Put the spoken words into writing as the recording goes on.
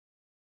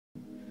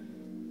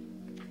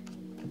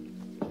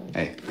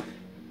Hey,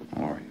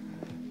 don't worry.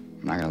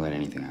 I'm not gonna let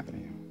anything happen to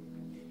you.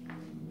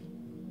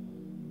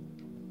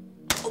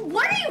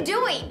 What are you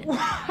doing? What?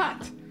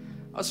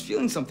 I was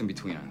feeling something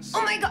between us.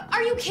 Oh my God,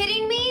 are you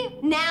kidding me?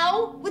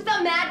 Now? With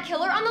the mad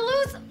killer on the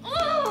loose?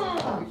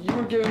 Ugh. You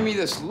were giving me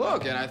this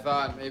look, and I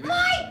thought maybe...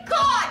 My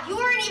God, you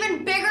are an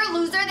even bigger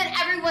loser than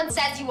everyone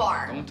says you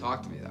are. Don't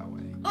talk to me that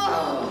way.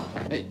 Ugh.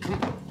 Hey,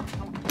 come on.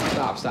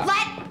 Stop.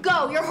 Let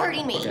go, you're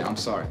hurting me. Okay, I'm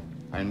sorry.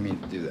 I didn't mean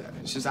to do that.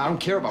 It's just I don't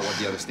care about what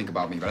the others think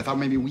about me, but I thought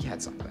maybe we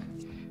had something.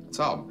 That's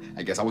all.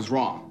 I guess I was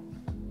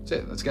wrong. That's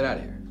it. Let's get out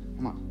of here.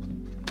 Come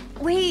on.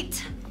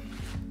 Wait.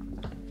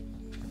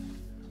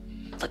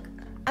 Look,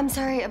 I'm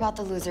sorry about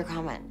the loser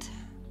comment.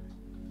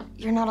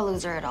 You're not a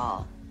loser at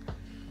all.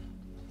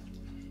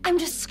 I'm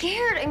just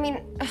scared. I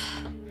mean,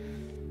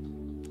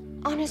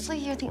 honestly,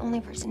 you're the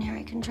only person here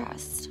I can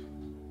trust.